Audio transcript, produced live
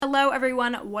Hello,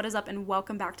 everyone. What is up, and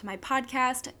welcome back to my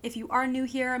podcast. If you are new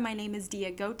here, my name is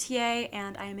Dia Gautier,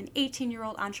 and I am an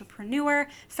 18-year-old entrepreneur,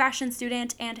 fashion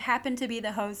student, and happen to be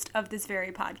the host of this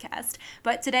very podcast.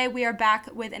 But today we are back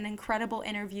with an incredible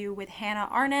interview with Hannah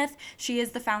Arneth. She is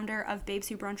the founder of Babes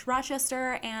Who Brunch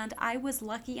Rochester, and I was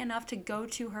lucky enough to go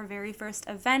to her very first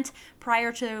event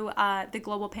prior to the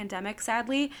global pandemic,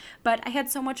 sadly. But I had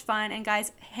so much fun, and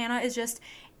guys, Hannah is just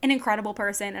an incredible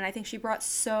person, and I think she brought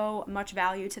so much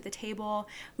value to the table.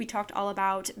 We talked all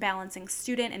about balancing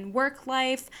student and work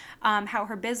life, how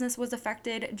her business was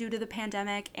affected due to the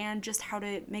pandemic, and just how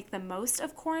to make the most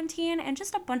of quarantine, and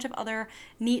just a bunch of other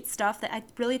neat stuff that I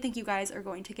really think you guys are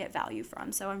going to get value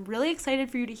from. So I'm really excited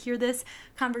for you to hear this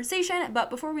conversation. But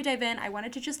before we dive in, I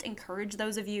wanted to just encourage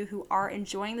those of you who are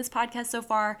enjoying this podcast so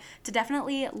far to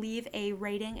definitely leave a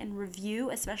rating and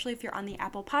review, especially if you're on the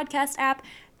Apple Podcast app.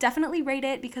 Definitely rate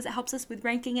it because it helps us with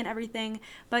ranking and everything.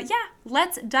 But yeah,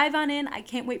 let's dive on in. I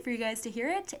can't wait for you guys to hear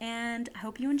it, and I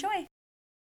hope you enjoy.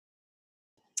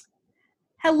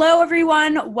 Hello,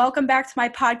 everyone. Welcome back to my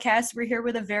podcast. We're here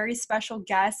with a very special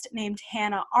guest named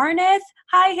Hannah Arneth.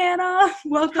 Hi, Hannah.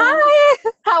 Welcome.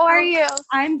 Hi, how are you?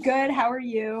 I'm good. How are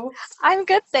you? I'm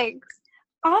good, thanks.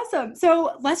 Awesome.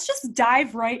 So let's just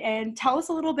dive right in. Tell us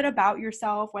a little bit about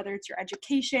yourself, whether it's your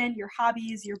education, your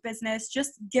hobbies, your business.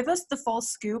 Just give us the full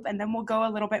scoop, and then we'll go a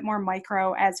little bit more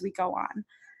micro as we go on.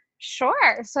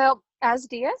 Sure. So, as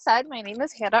Dia said, my name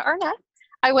is Hannah Arnett.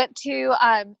 I went to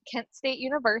Kent State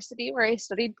University where I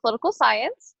studied political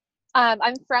science.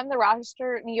 I'm from the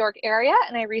Rochester, New York area,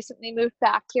 and I recently moved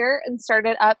back here and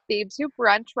started up Babes Who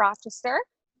Brunch Rochester.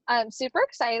 I'm super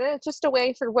excited. It's just a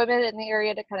way for women in the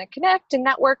area to kind of connect and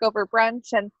network over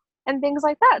brunch and things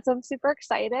like that. So I'm super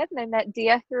excited, and I met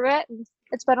Dia through it, and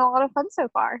it's been a lot of fun so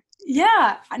far.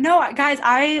 Yeah, no, guys,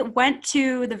 I went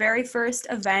to the very first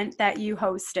event that you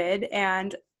hosted,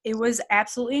 and it was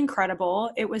absolutely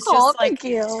incredible. It was just Thank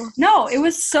you. no, it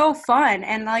was so fun.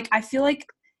 And I feel like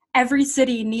every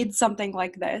city needs something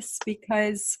like this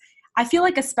because I feel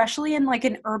like especially in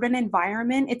an urban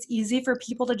environment, it's easy for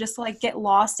people to just get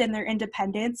lost in their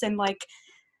independence and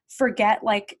forget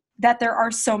that there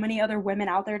are so many other women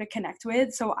out there to connect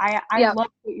with. So I Yep. love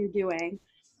what you're doing.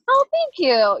 Oh, thank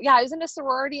you. Yeah, I was in a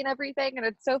sorority and everything, and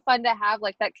it's so fun to have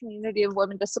that community of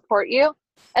women to support you.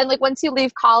 And once you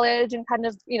leave college and kind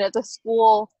of, the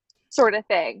school sort of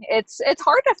thing, it's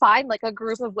hard to find a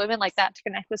group of women like that to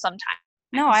connect with sometimes.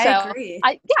 No, I So agree.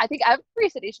 I think every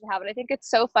city should have it. I think it's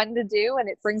so fun to do, and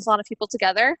it brings a lot of people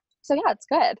together. So yeah, it's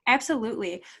good.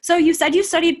 Absolutely. So you said you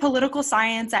studied political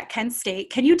science at Kent State.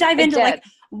 Can you dive I into did.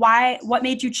 what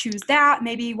made you choose that?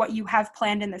 Maybe what you have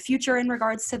planned in the future in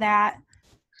regards to that?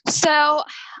 So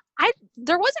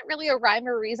there wasn't really a rhyme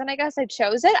or reason, I guess I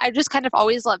chose it. I just kind of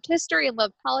always loved history and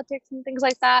loved politics and things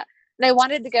like that. And I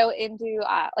wanted to go into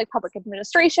public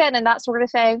administration and that sort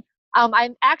of thing.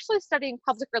 I'm actually studying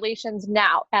public relations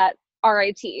now at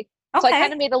RIT. So I Okay.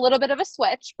 kind of made a little bit of a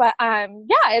switch, but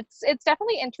yeah, it's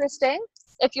definitely interesting.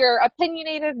 If you're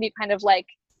opinionated and you kind of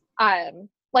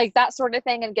that sort of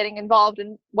thing and getting involved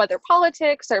in whether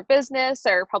politics or business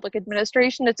or public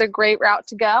administration, it's a great route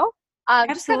to go.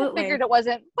 Just kind of Absolutely. figured it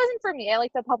wasn't for me. I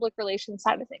like the public relations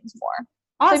side of things more.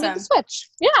 Awesome. So I made the switch.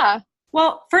 Yeah.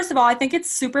 Well, first of all, I think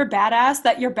it's super badass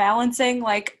that you're balancing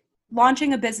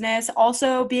launching a business,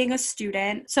 also being a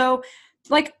student. So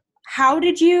how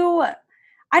did you,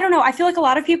 I don't know, I feel like a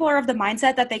lot of people are of the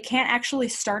mindset that they can't actually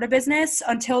start a business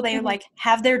until they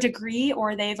have their degree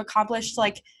or they've accomplished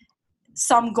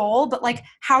some goal. But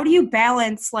how do you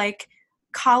balance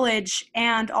college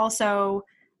and also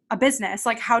a business?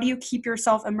 How do you keep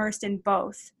yourself immersed in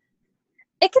both?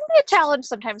 It can be a challenge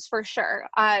sometimes for sure.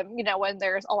 When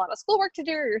there's a lot of schoolwork to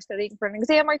do or you're studying for an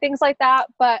exam or things like that.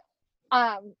 But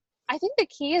I think the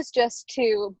key is just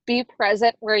to be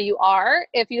present where you are.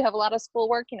 If you have a lot of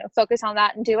schoolwork, focus on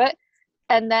that and do it.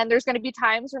 And then there's going to be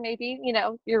times where maybe,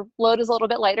 your load is a little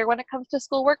bit lighter when it comes to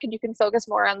schoolwork and you can focus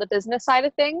more on the business side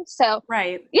of things. So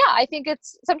Right. yeah, I think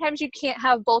it's sometimes you can't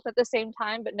have both at the same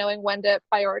time, but knowing when to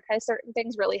prioritize certain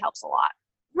things really helps a lot.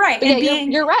 Right. But And yeah,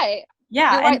 being, you're right.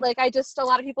 yeah. You're And, right. A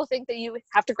lot of people think that you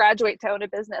have to graduate to own a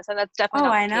business, and that's definitely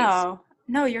oh, not I the case. know.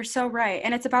 No, you're so right.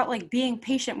 And it's about being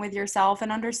patient with yourself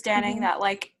and understanding that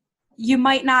you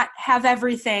might not have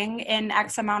everything in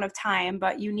X amount of time,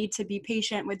 but you need to be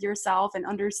patient with yourself and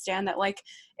understand that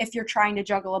if you're trying to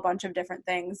juggle a bunch of different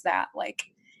things that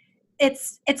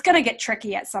it's going to get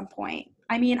tricky at some point.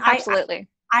 I mean, Absolutely.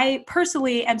 I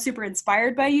personally am super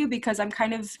inspired by you because I'm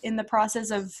kind of in the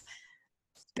process of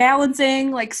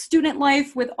balancing student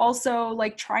life with also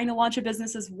trying to launch a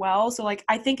business as well. So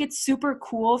I think it's super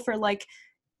cool for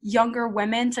younger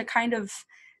women to kind of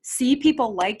see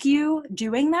people like you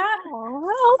doing that.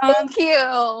 Oh, thank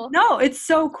you. No, it's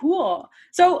so cool.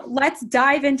 So let's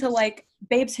dive into like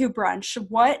Babes Who Brunch.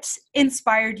 What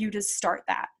inspired you to start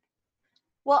that?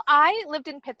 Well, I lived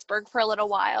in Pittsburgh for a little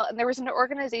while, and there was an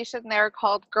organization there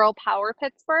called Girl Power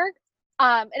Pittsburgh.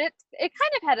 And it kind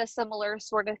of had a similar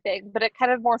sort of thing, but it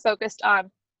kind of more focused on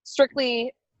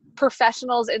strictly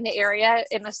professionals in the area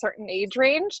in a certain age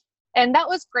range. And that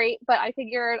was great, but I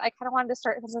figured I kind of wanted to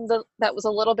start something that was a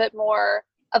little bit more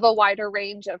of a wider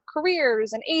range of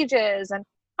careers and ages and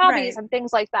hobbies Right. and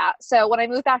things like that. So when I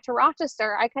moved back to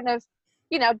Rochester, I kind of,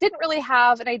 didn't really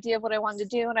have an idea of what I wanted to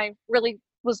do. And I really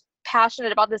was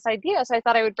passionate about this idea. So I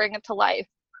thought I would bring it to life.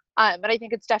 And I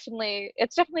think it's definitely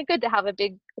good to have a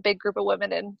big group of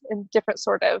women in different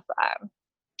sort of,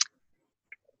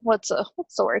 what's the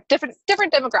word? Different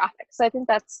demographics. So I think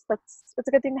that's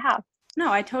a good thing to have.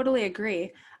 No, I totally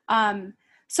agree.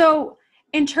 So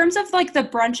in terms of like the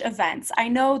brunch events, I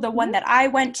know the one that I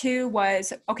went to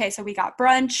was, okay, so we got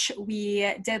brunch,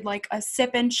 we did like a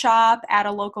sip and shop at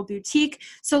a local boutique.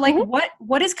 So like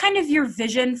what is kind of your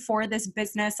vision for this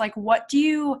business? Like what do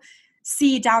you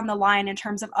see down the line in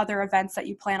terms of other events that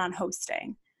you plan on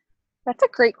hosting? That's a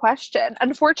great question.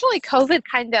 Unfortunately, COVID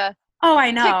kind of Oh,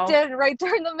 I know. kicked in right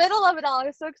during the middle of it all. I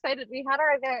was so excited. We had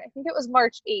our event, I think it was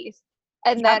March 8th.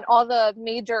 And Yep. then all the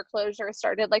major closures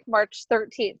started like March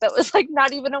 13th. That was like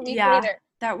not even a week later.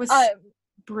 That was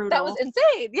brutal. That was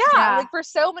insane. Yeah. Like for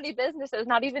so many businesses,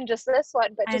 not even just this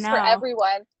one, but just for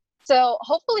everyone. So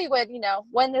hopefully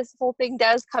when this whole thing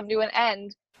does come to an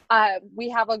end, we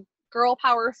have a girl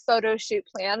power photo shoot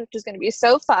plan, which is going to be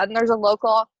so fun. There's a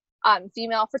local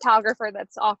female photographer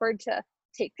that's offered to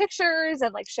take pictures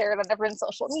and like share it on everyone's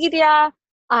social media.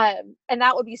 And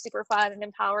that would be super fun and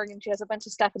empowering. And she has a bunch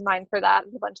of stuff in mind for that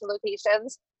and a bunch of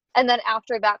locations. And then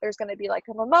after that, there's going to be like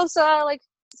a mimosa, like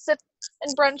sip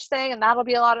and brunch thing. And that'll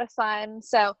be a lot of fun.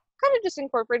 So kind of just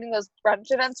incorporating those brunch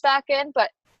events back in. But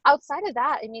outside of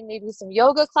that, I mean, maybe some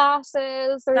yoga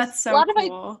classes. There's so a lot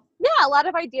cool. a lot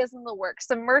of ideas in the works,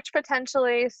 some merch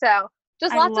potentially. So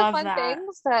just lots of fun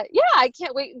things that, I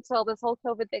can't wait until this whole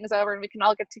COVID thing's over and we can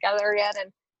all get together again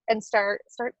and start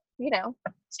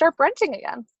brunching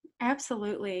again.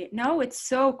 Absolutely. No, it's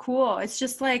so cool. It's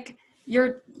just like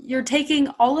you're taking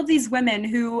all of these women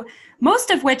who,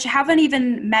 most of which haven't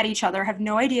even met each other, have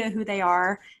no idea who they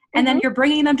are, and then you're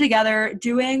bringing them together,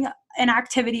 doing an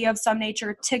activity of some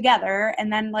nature together,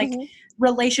 and then like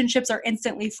relationships are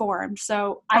instantly formed.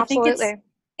 So I think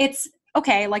it's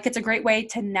okay, like it's a great way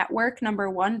to network, number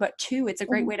one, but two, it's a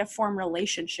great way to form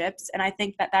relationships. And I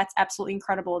think that that's absolutely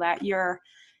incredible that you're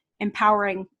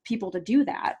empowering people to do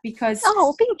that, because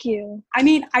thank you. I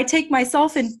mean, I take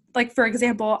myself in, like, for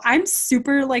example, I'm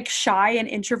super like shy and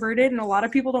introverted, and a lot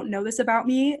of people don't know this about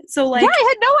me. So like, I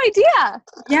had no idea.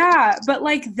 Yeah, but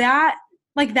like that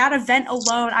event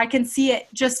alone, I can see it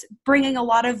just bringing a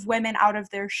lot of women out of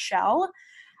their shell,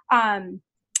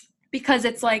 because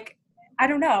it's like, I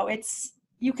don't know,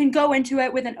 you can go into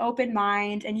it with an open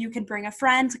mind, and you can bring a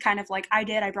friend, kind of like I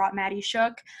did. I brought Maddie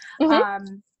Shook.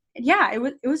 Yeah, it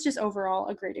was just overall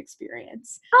a great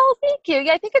experience. Oh, thank you.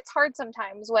 Yeah, I think it's hard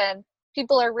sometimes when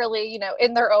people are really,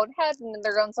 in their own head and in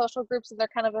their own social groups, and they're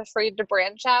kind of afraid to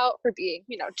branch out for being,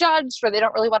 judged, or they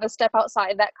don't really want to step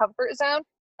outside that comfort zone.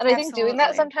 And I think doing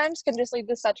that sometimes can just lead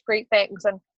to such great things.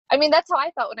 And I mean, that's how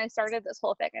I felt when I started this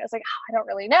whole thing. I was like, I don't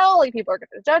really know. Like, people are going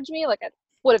to judge me. Like,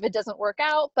 what if it doesn't work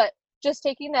out? But just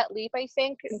taking that leap, I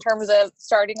think, in terms of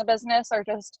starting a business or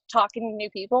just talking to new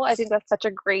people, I think that's such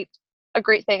a great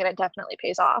thing, and it definitely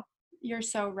pays off. You're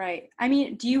so right. I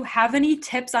mean, do you have any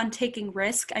tips on taking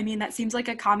risk? I mean, that seems like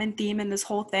a common theme in this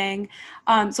whole thing.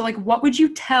 So like, what would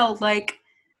you tell like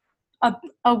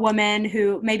a woman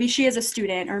who maybe she is a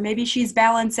student, or maybe she's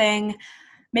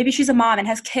maybe she's a mom and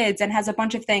has kids and has a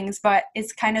bunch of things, but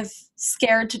is kind of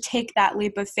scared to take that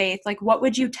leap of faith? Like, what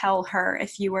would you tell her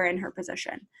if you were in her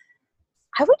position?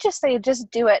 I would just say,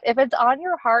 just do it. If it's on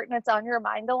your heart and it's on your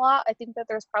mind a lot, I think that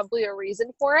there's probably a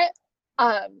reason for it.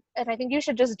 And I think you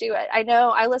should just do it. I know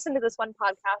I listened to this one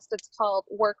podcast. It's called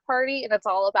Work Party, and it's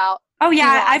all about. Oh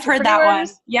yeah, I've heard that one.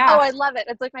 Yeah. Oh, I love it.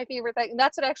 It's like my favorite thing. And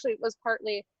that's what actually was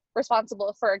partly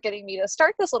responsible for getting me to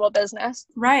start this little business.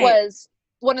 Right. Was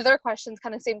one of their questions,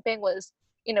 kind of same thing, was,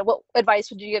 what advice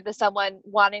would you give to someone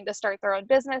wanting to start their own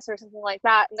business or something like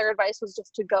that? And their advice was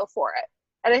just to go for it.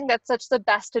 I think that's such the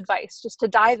best advice, just to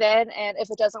dive in, and if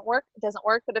it doesn't work, it doesn't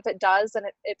work. But if it does, then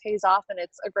it pays off, and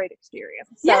it's a great experience.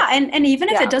 So, yeah. And even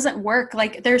if it doesn't work,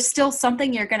 like, there's still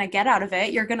something you're going to get out of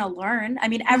it. You're going to learn. I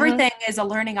mean, everything is a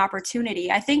learning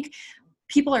opportunity. I think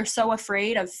people are so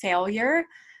afraid of failure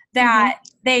Mm-hmm. that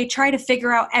they try to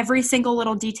figure out every single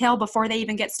little detail before they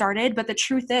even get started. But the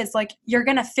truth is, like, you're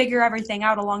going to figure everything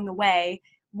out along the way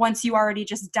once you already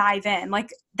just dive in. Like,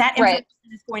 that Right.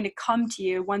 information is going to come to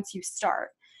you once you start.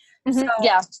 So, Mm-hmm.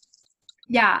 Yeah.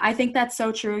 yeah, I think that's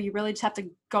so true. You really just have to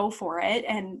go for it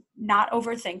and not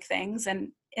overthink things,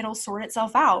 and it'll sort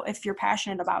itself out if you're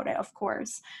passionate about it, of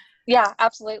course. Yeah,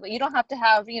 absolutely. You don't have to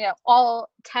have, all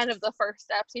 10 of the first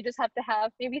steps. You just have to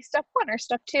have maybe step 1 or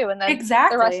step 2, and then the rest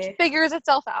Exactly. figures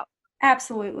itself out.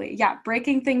 Absolutely. Yeah.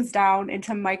 Breaking things down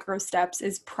into micro steps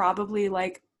is probably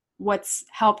like what's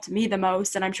helped me the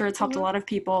most. And I'm sure it's helped a Mm-hmm. lot of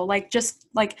people. Like, just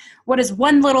like, what is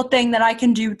one little thing that I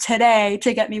can do today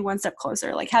to get me one step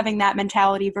closer? Like, having that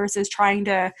mentality versus trying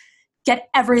to get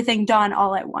everything done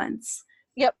all at once.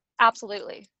 Yep,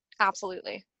 absolutely.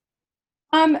 Absolutely.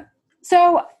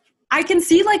 So I can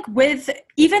see, like, with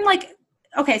even like,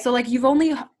 okay, so like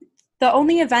the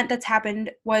only event that's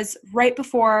happened was right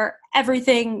before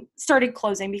everything started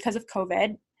closing because of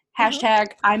COVID. Mm-hmm. Hashtag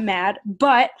I'm mad.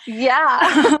 But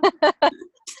Yeah.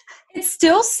 it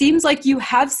still seems like you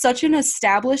have such an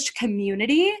established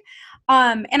community.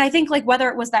 And I think, like, whether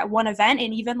it was that one event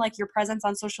and even like your presence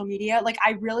on social media, like,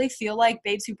 I really feel like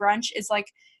Babes Who Brunch is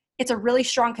like, it's a really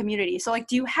strong community. So, like,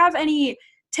 do you have any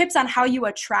tips on how you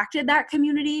attracted that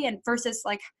community and versus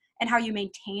like, and how you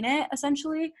maintain it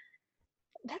essentially?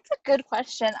 That's a good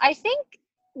question. I think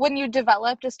when you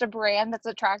develop just a brand that's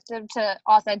attractive to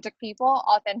authentic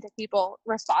people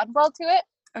respond well to it.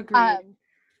 Agreed. Um,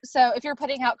 so if you're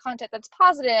putting out content that's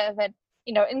positive and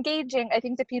engaging, I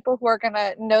think the people who are going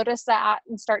to notice that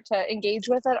and start to engage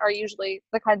with it are usually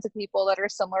the kinds of people that are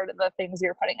similar to the things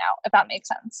you're putting out, if that makes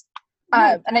sense.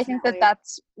 No, And I think that definitely.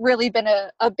 that's really been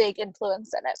a big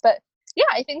influence in it. But yeah,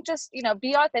 I think just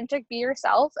be authentic, be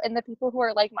yourself, and the people who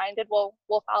are like-minded will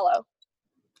follow.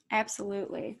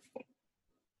 Absolutely.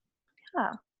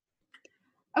 Yeah.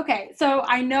 Okay, so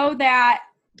I know that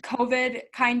COVID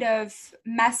kind of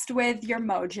messed with your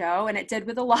mojo, and it did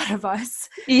with a lot of us.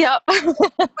 Yep.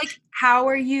 Like, how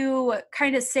are you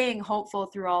kind of staying hopeful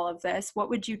through all of this? What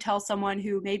would you tell someone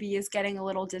who maybe is getting a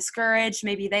little discouraged?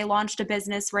 Maybe they launched a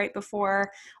business right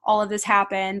before all of this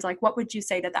happened. Like, what would you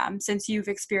say to them since you've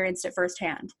experienced it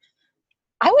firsthand?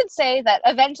 I would say that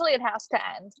eventually it has to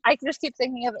end. I can just keep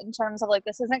thinking of it in terms of like,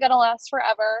 this isn't going to last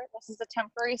forever. This is a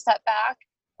temporary setback.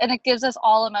 And it gives us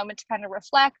all a moment to kind of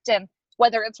reflect, and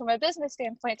whether it's from a business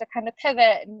standpoint to kind of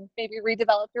pivot and maybe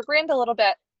redevelop your brand a little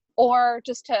bit, or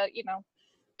just to,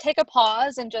 take a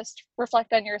pause and just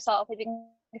reflect on yourself. I think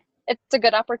it's a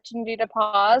good opportunity to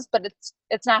pause, but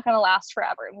it's not going to last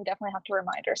forever. And we definitely have to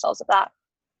remind ourselves of that.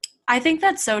 I think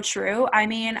that's so true. I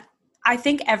mean, I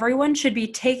think everyone should be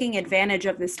taking advantage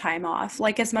of this time off.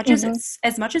 Like, Mm-hmm.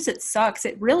 as much as it sucks,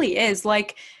 it really is.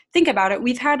 Like, think about it.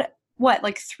 We've had what,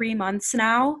 like 3 months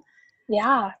now?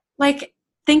 Yeah. Like,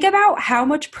 think about how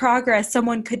much progress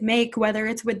someone could make, whether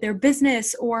it's with their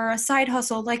business or a side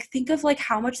hustle. Like, think of like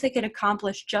how much they could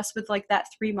accomplish just with like that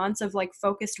 3 months of like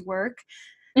focused work.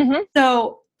 Mm-hmm.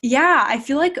 So, yeah, I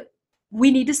feel like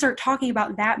we need to start talking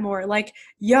about that more. Like,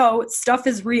 yo, stuff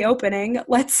is reopening.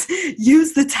 Let's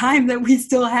use the time that we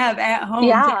still have at home to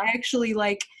Yeah. actually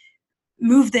like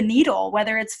move the needle,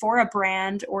 whether it's for a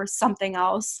brand or something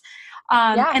else.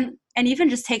 Yeah. And even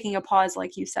just taking a pause,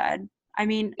 like you said. I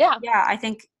mean, Yeah. yeah, I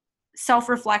think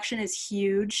self-reflection is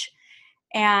huge.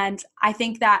 And I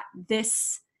think that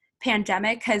this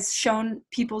pandemic has shown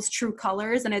people's true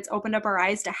colors, and it's opened up our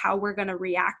eyes to how we're going to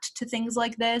react to things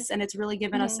like this. And it's really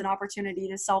given us Mm-hmm. an opportunity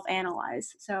to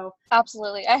self-analyze. So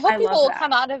Absolutely. I hope I people love will that.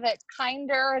 come out of it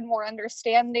kinder and more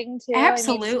understanding too. I mean,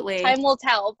 Absolutely. time will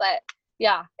tell, but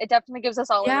yeah, it definitely gives us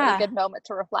all a really Yeah, good moment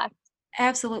to reflect.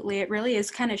 absolutely. It really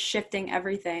is kind of shifting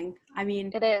everything. I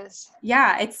mean, It is.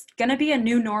 yeah, it's going to be a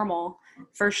new normal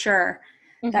for sure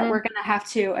that Mm-hmm. we're going to have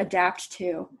to adapt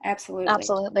to. Absolutely.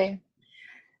 Absolutely.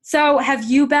 So, have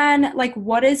you been like,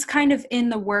 what is kind of in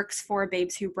the works for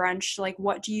Babes Who Brunch? Like,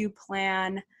 what do you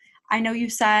plan? I know you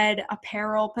said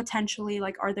apparel potentially.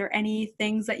 Like, are there any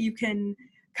things that you can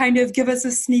kind of give us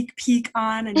a sneak peek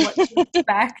on and what to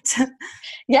expect?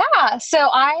 Yeah. So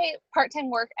I part-time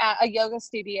work at a yoga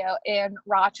studio in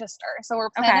Rochester. So we're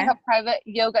planning Okay, a private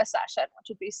yoga session, which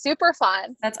would be super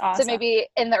fun. that's So awesome. maybe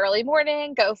in the early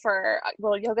morning, go for a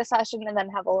little yoga session and then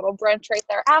have a little brunch right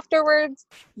there afterwards.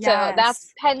 So that's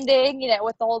Yes. pending,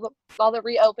 with all the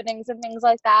reopenings and things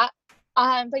like that.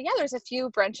 But yeah, there's a few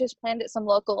brunches planned at some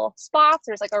local spots.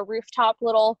 There's like a rooftop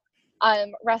little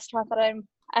restaurant that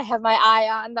I have my eye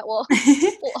on that we'll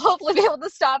hopefully be able to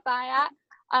stop by at.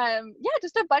 Yeah,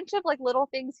 just a bunch of like little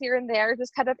things here and there,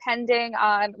 just kind of pending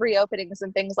on reopenings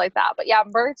and things like that. But yeah,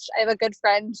 merch. I have a good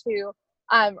friend who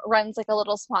runs like a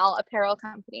little small apparel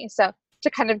company. So to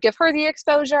kind of give her the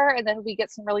exposure, and then we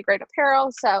get some really great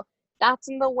apparel. So that's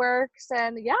in the works,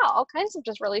 and yeah, all kinds of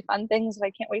just really fun things that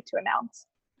I can't wait to announce.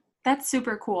 That's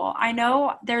super cool. I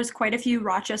know there's quite a few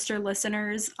Rochester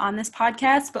listeners on this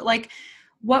podcast, but like,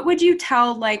 what would you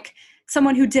tell like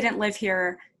someone who didn't live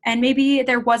here and maybe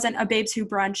there wasn't a Babes Who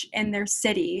Brunch in their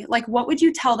city? Like, what would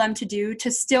you tell them to do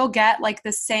to still get like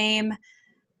the same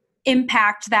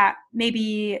impact that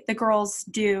maybe the girls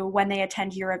do when they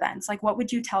attend your events? Like, what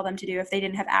would you tell them to do if they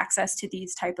didn't have access to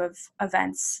these type of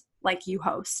events like you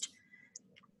host?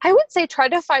 I would say try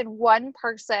to find one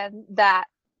person that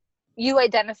you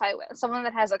identify with, someone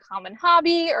that has a common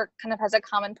hobby or kind of has a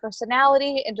common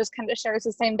personality and just kind of shares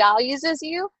the same values as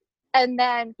you, and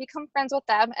then become friends with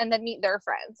them and then meet their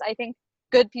friends. I think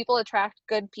good people attract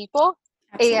good people.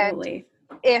 Absolutely.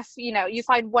 And if you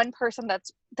find one person that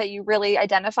you really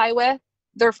identify with,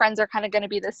 their friends are kind of going to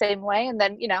be the same way, and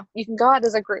then you can go out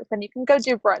as a group and you can go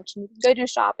do brunch and you can go do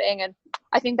shopping, and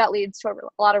I think that leads to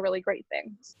a lot of really great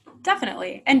things.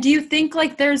 Definitely. And do you think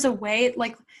like there's a way,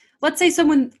 like let's say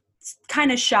someone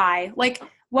kind of shy, like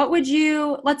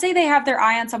let's say they have their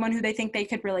eye on someone who they think they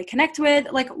could really connect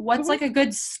with, like what's like a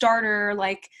good starter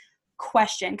like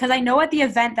question? Because I know at the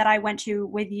event that I went to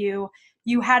with you,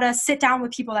 you had us sit down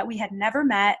with people that we had never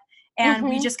met and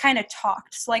we just kind of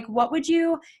talked. So like what would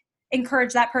you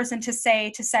encourage that person to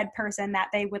say to said person that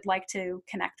they would like to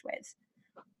connect with?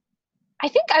 I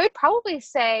think I would probably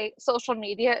say social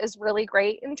media is really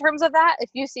great in terms of that. If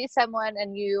you see someone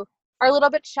and you are a little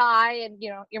bit shy and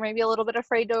you're maybe a little bit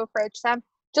afraid to approach them,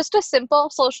 just a simple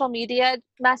social media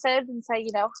message and say,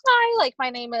 hi, like my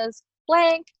name is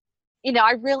blank.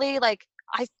 I really like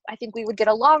I think we would get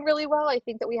along really well. I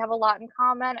think that we have a lot in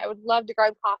common. I would love to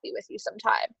grab coffee with you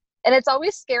sometime. And it's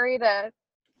always scary to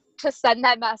send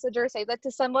that message or say that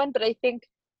to someone, but I think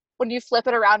when you flip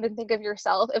it around and think of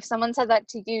yourself, if someone said that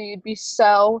to you, you'd be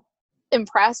so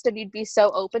impressed and you'd be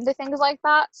so open to things like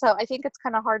that. So I think it's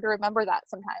kind of hard to remember that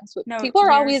sometimes. But No, people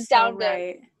are always so down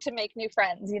right. to make new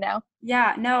friends,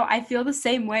 Yeah, no, I feel the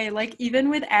same way. Like even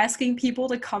with asking people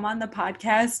to come on the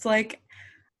podcast, like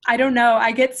I don't know,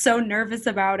 I get so nervous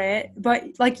about it, but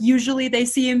like usually they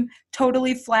seem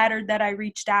totally flattered that I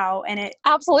reached out, and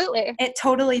absolutely, it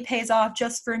totally pays off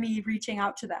just for me reaching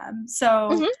out to them.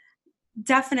 So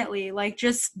definitely like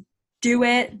just do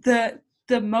it.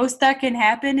 The most that can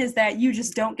happen is that you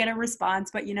just don't get a response,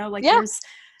 but there's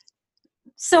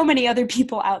so many other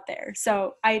people out there.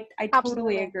 So I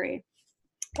totally agree.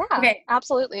 Yeah, okay,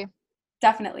 absolutely.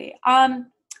 Definitely.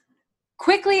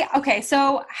 Quickly, okay,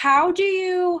 so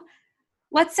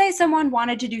let's say someone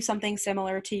wanted to do something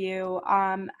similar to you,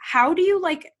 how do you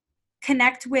like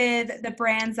connect with the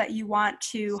brands that you want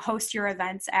to host your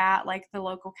events at, like the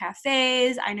local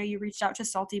cafes? I know you reached out to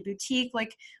Salty Boutique.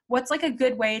 Like what's like a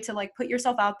good way to like put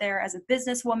yourself out there as a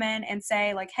businesswoman and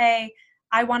say like, hey,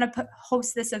 I want to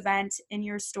host this event in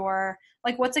your store?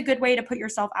 Like what's a good way to put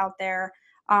yourself out there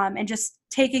and just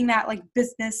taking that like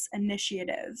business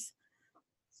initiative?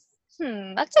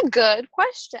 That's a good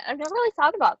question. I've never really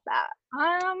thought about that.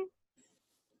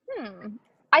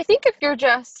 I think if you're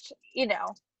just,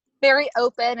 very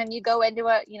open and you go into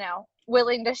it,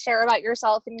 willing to share about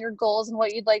yourself and your goals and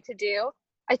what you'd like to do,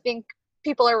 I think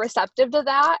people are receptive to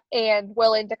that and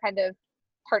willing to kind of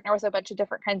partner with a bunch of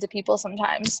different kinds of people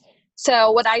sometimes.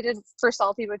 So what I did for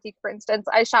Salty Boutique, for instance,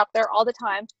 I shop there all the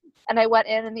time, and I went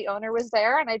in and the owner was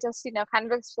there, and I just, kind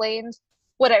of explained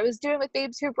what I was doing with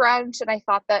Babes Who Brunch, and I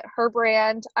thought that her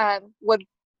brand would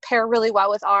pair really well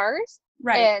with ours.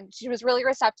 Right. And she was really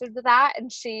receptive to that,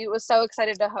 and she was so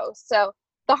excited to host. So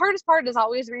the hardest part is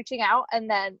always reaching out, and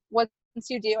then once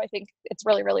you do, I think it's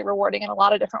really, really rewarding in a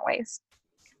lot of different ways.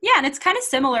 Yeah, and it's kind of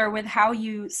similar with how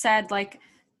you said like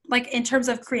in terms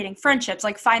of creating friendships,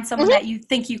 like find someone that you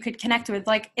think you could connect with.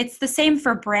 Like it's the same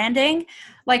for branding.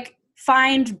 Like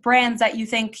find brands that you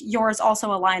think yours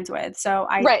also aligns with. So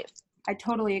I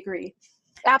totally agree.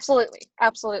 Absolutely.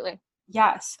 Absolutely.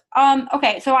 Yes.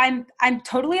 Okay. So I'm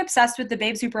totally obsessed with the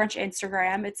Babes Who Brunch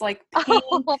Instagram. It's like pink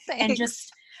and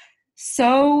just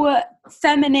so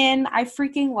feminine. I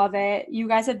freaking love it. You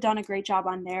guys have done a great job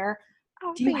on there.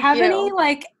 Do you have any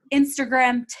like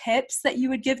Instagram tips that you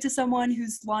would give to someone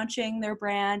who's launching their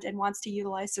brand and wants to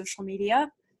utilize social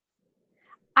media?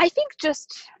 I think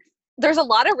just there's a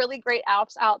lot of really great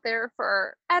apps out there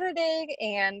for editing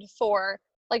and for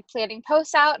like planning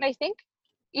posts out. And I think,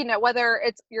 whether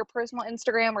it's your personal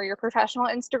Instagram or your professional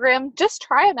Instagram, just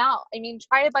try them out. I mean,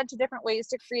 try a bunch of different ways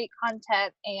to create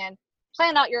content and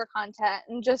plan out your content.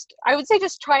 And I would say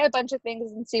just try a bunch of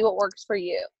things and see what works for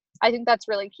you. I think that's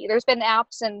really key. There's been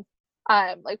apps and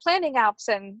like planning apps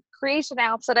and creation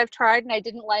apps that I've tried and I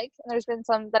didn't like, and there's been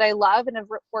some that I love and have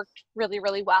worked really,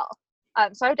 really well.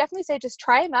 So I would definitely say just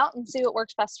try them out and see what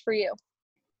works best for you.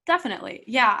 Definitely.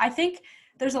 Yeah, I think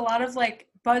there's a lot of like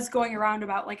buzz going around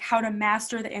about like how to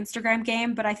master the Instagram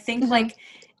game, but I think like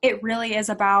it really is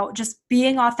about just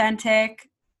being authentic,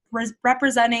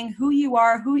 representing who you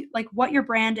are, who like what your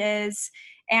brand is,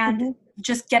 and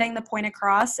just getting the point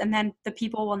across, and then the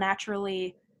people will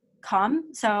naturally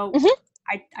come. So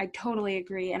I totally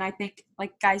agree, and I think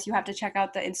like guys, you have to check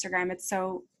out the Instagram. It's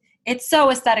so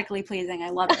aesthetically pleasing. I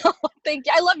love it. Thank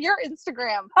you. I love your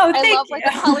Instagram. Oh, I love you. like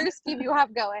the color scheme you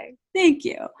have going. Thank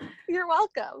you. You're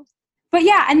welcome. But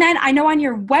yeah, and then I know on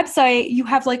your website you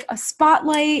have like a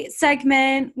spotlight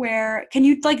segment where, can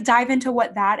you like dive into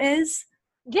what that is?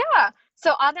 Yeah.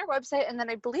 So on our website, and then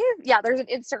I believe, there's an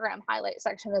Instagram highlight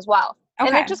section as well. Okay.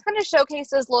 And it just kind of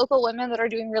showcases local women that are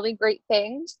doing really great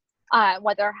things,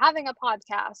 whether having a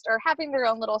podcast or having their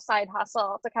own little side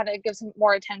hustle to kind of give some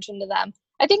more attention to them.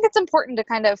 I think it's important to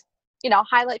kind of,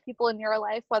 highlight people in your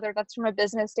life, whether that's from a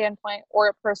business standpoint or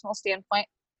a personal standpoint,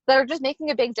 that are just making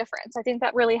a big difference. I think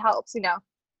that really helps,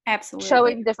 Absolutely.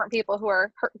 showing different people who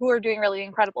are doing really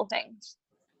incredible things.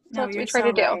 So that's what we try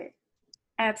to do.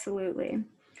 Absolutely.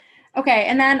 Okay,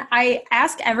 and then I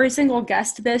ask every single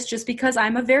guest this just because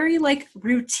I'm a very like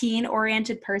routine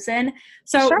oriented person.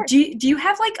 So Sure. do you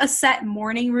have like a set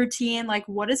morning routine? Like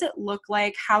what does it look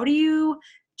like? How do you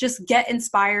just get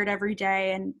inspired every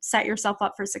day and set yourself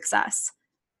up for success?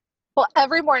 Well,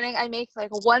 every morning I make like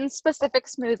one specific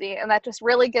smoothie, and that just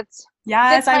really gets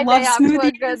Yes, my I love day off to a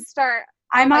smoothies. good start.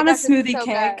 I'm on a smoothie so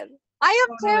kick. Good. I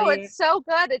am too. Totally. It's so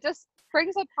good. It just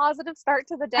brings a positive start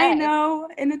to the day. I know,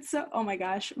 and it's so, oh my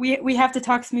gosh, we have to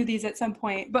talk smoothies at some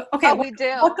point. But okay, we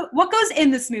do. What goes in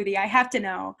the smoothie? I have to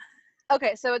know.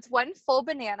 Okay, so it's one full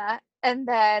banana, and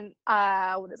then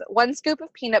what is it? One scoop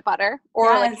of peanut butter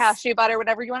or like cashew butter,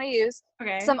 whatever you want to use.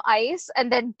 Okay. Some ice,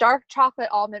 and then dark chocolate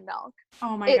almond milk.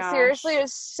 Oh my gosh. It seriously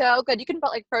is so good. You can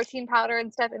put like protein powder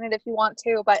and stuff in it if you want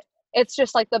to, but it's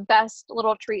just like the best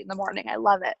little treat in the morning. I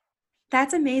love it.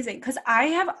 That's amazing, because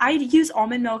I use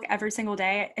almond milk every single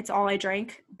day. It's all I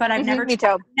drink, but I've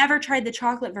never tried the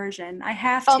chocolate version. I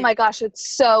have to. Oh my gosh,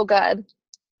 it's so good.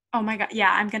 Oh my god,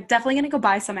 yeah, I'm definitely gonna go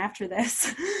buy some after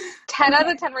this. 10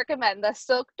 out of 10 recommend. The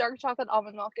Silk dark chocolate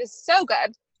almond milk is so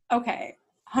good. Okay,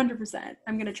 100%.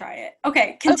 I'm gonna try it.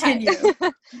 Okay, continue. Okay.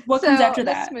 What comes after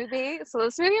that? The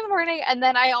smoothie in the morning, and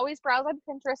then I always browse on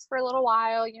Pinterest for a little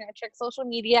while. Check social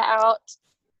media out.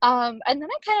 And then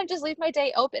I kind of just leave my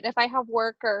day open. If I have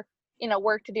work or,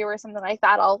 work to do or something like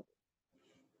that, I'll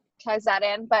ties that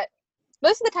in. But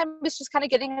most of the time it's just kind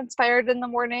of getting inspired in the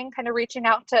morning, kind of reaching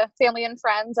out to family and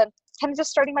friends and kind of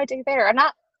just starting my day there.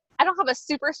 I don't have a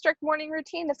super strict morning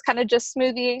routine. It's kind of just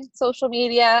smoothie, social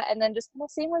media, and then just kind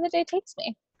of seeing where the day takes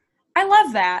me. I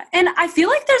love that. And I feel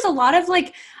like there's a lot of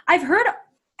like, I've heard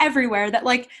everywhere that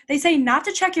like they say not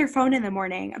to check your phone in the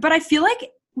morning, but I feel like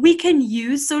we can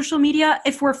use social media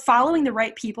if we're following the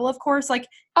right people, of course, like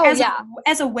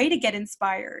as a way to get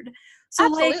inspired. So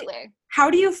absolutely. Like, how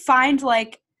do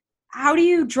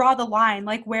you draw the line,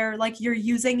 like where like you're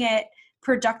using it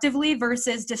productively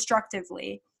versus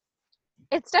destructively?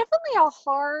 It's definitely a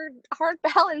hard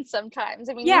balance sometimes.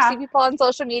 I mean, you see people on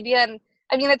social media, and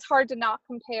I mean, it's hard to not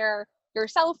compare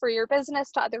yourself or your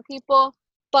business to other people,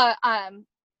 but kind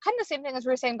of the same thing as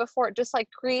we were saying before, just like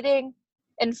creating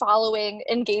and following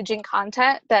engaging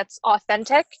content that's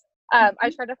authentic.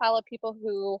 I try to follow people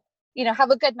who,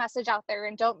 have a good message out there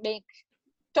and don't make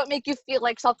you feel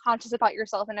like self-conscious about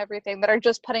yourself and everything, that are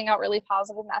just putting out really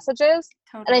positive messages.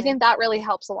 Totally. And I think that really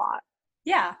helps a lot.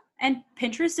 Yeah. And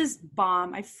Pinterest is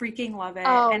bomb. I freaking love it.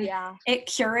 Oh, and yeah. It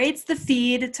curates the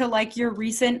feed to like your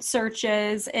recent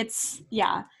searches.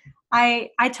 I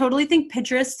totally think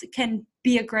Pinterest can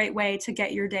be a great way to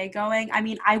get your day going. I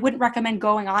mean, I wouldn't recommend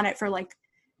going on it for like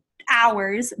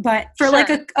hours, but for like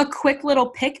a quick little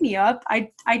pick-me-up,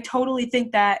 I totally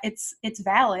think that it's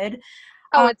valid.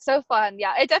 Oh, it's so fun.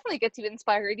 Yeah, it definitely gets you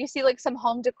inspired. You see like some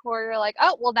home decor, you're like,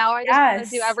 oh, well, now I just want to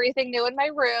do everything new in my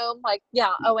room. Like,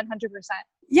 100%.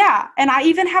 Yeah, and I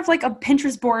even have like a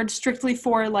Pinterest board strictly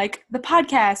for like the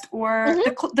podcast or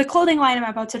the clothing line I'm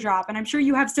about to drop, and I'm sure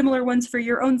you have similar ones for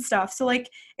your own stuff. So like,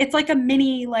 it's like a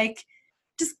mini like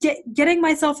just getting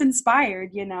myself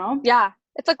inspired, Yeah,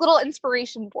 it's like little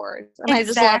inspiration boards, and I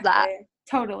just love that.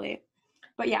 Totally.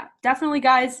 But yeah, definitely,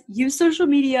 guys, use social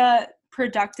media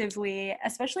productively,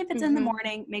 especially if it's in the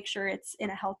morning. Make sure it's in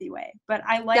a healthy way. But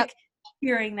I like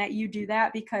hearing that you do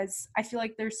that, because I feel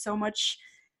like there's so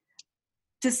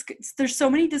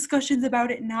many discussions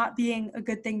about it not being a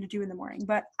good thing to do in the morning.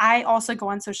 But I also go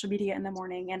on social media in the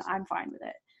morning, and I'm fine with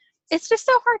it. It's just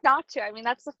so hard not to. I mean,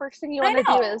 that's the first thing you I want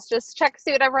to do know. is just check,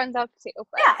 see what everyone's up to.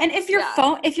 But Yeah, and if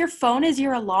yeah, your phone is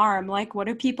your alarm, like what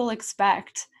do people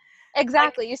expect? Like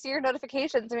exactly. You see your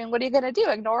notifications. I mean, what are you going to do?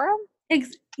 Ignore them?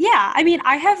 yeah, I mean,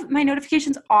 I have my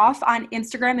notifications off on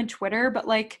Instagram and Twitter, but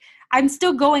like I'm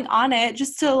still going on it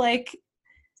just to like,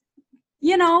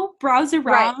 browse Right.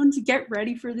 around, get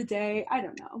ready for the day. I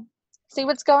don't know. See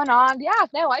what's going on. Yeah,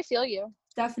 no, I feel you.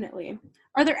 Definitely.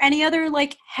 Are there any other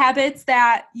like habits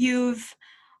that you've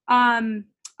um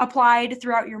applied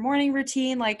throughout your morning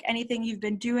routine, like anything you've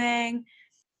been doing?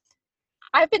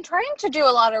 I've been trying to do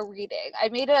a lot of reading. I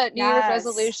made a New Year's Yes.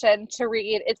 resolution to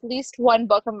read at least one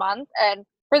book a month, and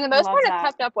for the I most part, love I've that.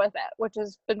 kept up with it, which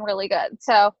has been really good.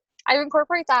 So I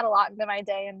incorporate that a lot into my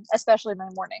day and especially my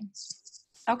mornings.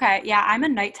 Okay, yeah, I'm a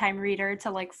nighttime reader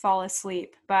to like fall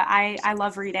asleep, but I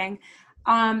love reading.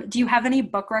 Do you have any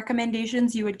book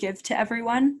recommendations you would give to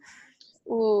everyone?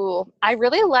 Ooh, I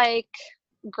really like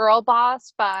Girl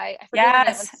Boss by, I forget her name,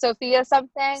 Yes, it's Sophia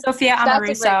something. Sophia That's a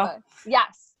great Amoruso. book.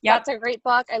 Yes, Yep, that's a great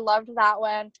book. I loved that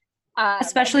one. If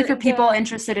especially you're for people into,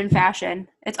 interested in fashion.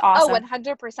 It's oh, awesome.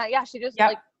 100%. Yeah, she just Yep.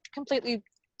 like completely,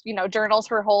 journals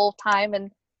her whole time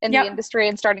in the Yep. industry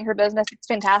and starting her business. It's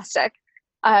fantastic.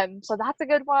 So that's a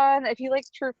good one. If you like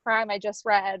true crime, I just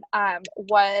read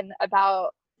one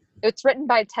about, it's written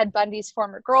by Ted Bundy's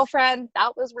former girlfriend.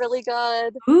 That was really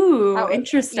good. Ooh, That was, yeah,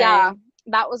 interesting.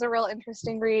 that was a real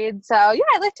interesting read. So yeah,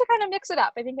 I like to kind of mix it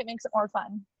up. I think it makes it more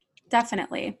fun.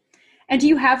 Definitely. And do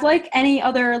you have like any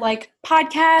other like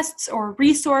podcasts or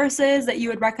resources that you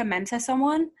would recommend to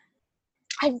someone?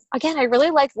 I really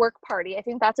like Work Party. I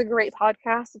think that's a great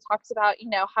podcast. It talks about,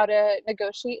 how to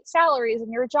negotiate salaries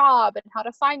in your job and how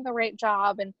to find the right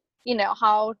job and,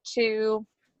 how to,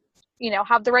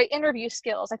 have the right interview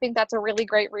skills. I think that's a really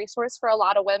great resource for a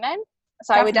lot of women.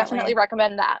 So I would definitely Definitely.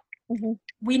 recommend that. Mhm.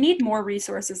 We need more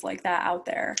resources like that out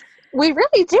there. We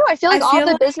really do. I feel I like all feel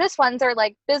the like, business ones are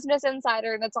like Business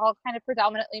Insider and it's all kind of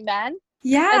predominantly men. And we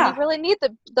yeah, really need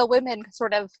the women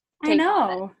sort of I take on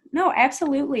it. know. No,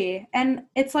 absolutely. And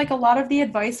it's like a lot of the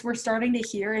advice we're starting to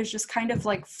hear is just kind of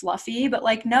like fluffy, but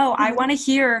like, no, Mhm. I want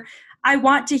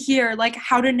to hear like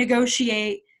how to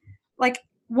negotiate, like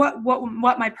what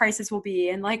my prices will be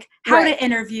and like how Right. to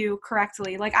interview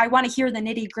correctly. Like I want to hear the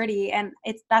nitty gritty. And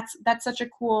that's such a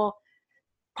cool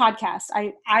podcast.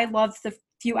 I love the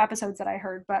few episodes that I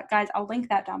heard, but guys, I'll link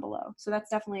that down below. So that's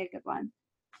definitely a good one.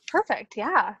 Perfect.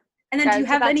 Yeah. And then Got to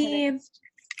put that to the list.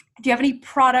 do you have any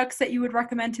products that you would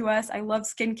recommend to us? I love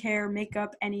skincare,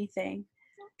 makeup, anything.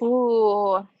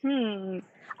 Ooh,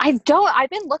 I don't. I've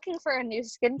been looking for a new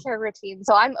skincare routine,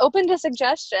 so I'm open to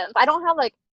suggestions. I don't have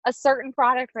like a certain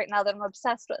product right now that I'm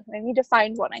obsessed with. I need to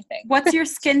find one, I think. What's your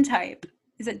skin type?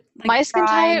 Is it like My skin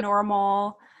dry, type,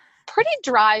 normal? pretty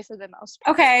dry for the most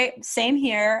part. Okay, same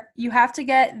here. You have to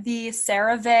get the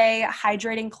CeraVe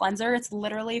hydrating cleanser. It's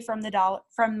literally from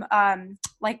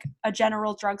like a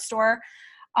general drugstore.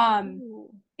 Um Ooh.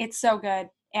 it's so good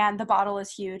and the bottle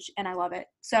is huge and I love it.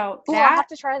 So Ooh, I'll that have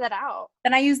to try that out.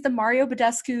 then I use the Mario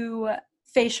Badescu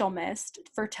facial mist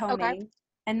for Okay. toning.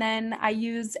 And then I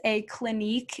use a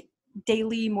Clinique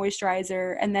daily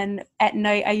moisturizer. And then at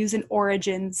night, I use an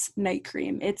Origins night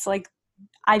cream. It's like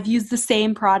I've used the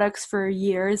same products for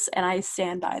years and I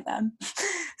stand by them.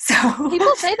 So,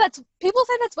 People say that's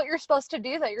what you're supposed to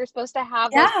do. That you're supposed to have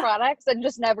those yeah. products and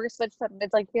just never switch them.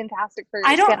 It's like fantastic for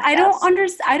your skin, I I don't guess.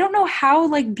 understand. I don't know how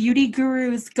like beauty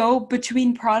gurus go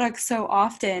between products so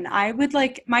often. I would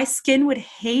like my skin would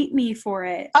hate me for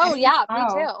it. I Oh don't know yeah, me how.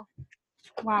 too.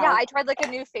 Yeah, Wow. I tried like a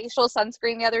new facial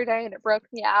sunscreen the other day and it broke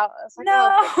me out. I was like,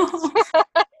 oh No.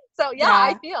 goodness. So yeah,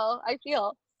 Yeah, I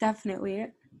feel. definitely.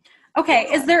 Okay,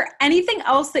 is Yeah. there anything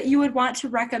else that you would want to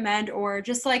recommend or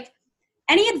just like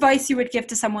any advice you would give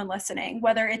to someone listening,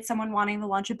 whether it's someone wanting to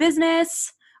launch a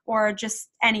business or just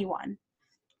anyone?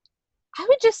 I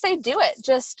would just say do it.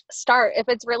 Just start. If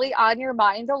it's really on your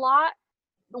mind a lot,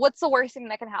 what's the worst thing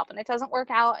that can happen? It doesn't work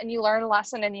out and you learn a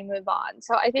lesson and you move on.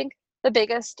 So I think the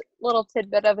biggest little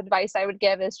tidbit of advice I would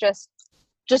give is just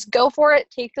go for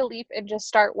it, take the leap and just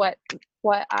start what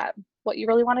what you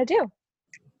really want to do.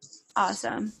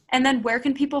 Awesome. And then where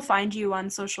can people find you on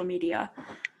social media?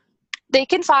 They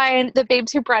can find the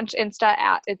Babes Who Brunch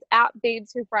Insta it's at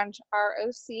Babes Who Brunch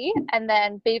ROC and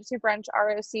then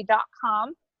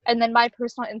babeswhobrunchroc.com. And then my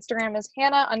personal Instagram is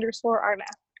Hannah_Arnett.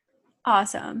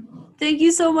 Awesome. Thank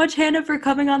you so much, Hannah, for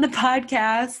coming on the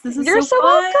podcast. This is You're so so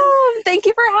fun. welcome. Thank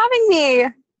you for having me.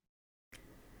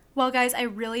 Well, guys, I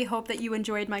really hope that you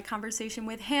enjoyed my conversation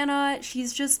with Hannah.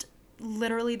 She's just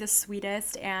literally the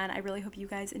sweetest, and I really hope you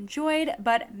guys enjoyed.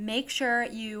 But make sure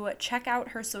you check out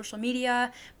her social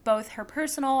media. both her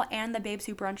personal and the Babes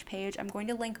Who Brunch page. I'm going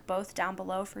to link both down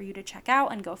below for you to check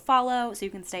out and go follow so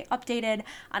you can stay updated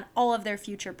on all of their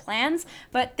future plans.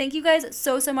 But thank you guys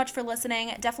so much for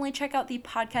listening. Definitely check out the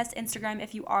podcast Instagram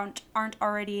if you aren't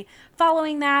already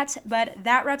following that. But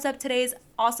that wraps up today's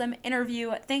awesome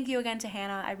interview. Thank you again to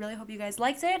Hannah. I really hope you guys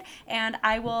liked it, and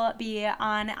I will be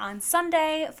on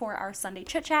Sunday for our Sunday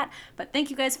chit chat. But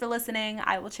thank you guys for listening.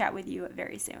 I will chat with you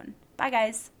very soon. Bye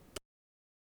guys.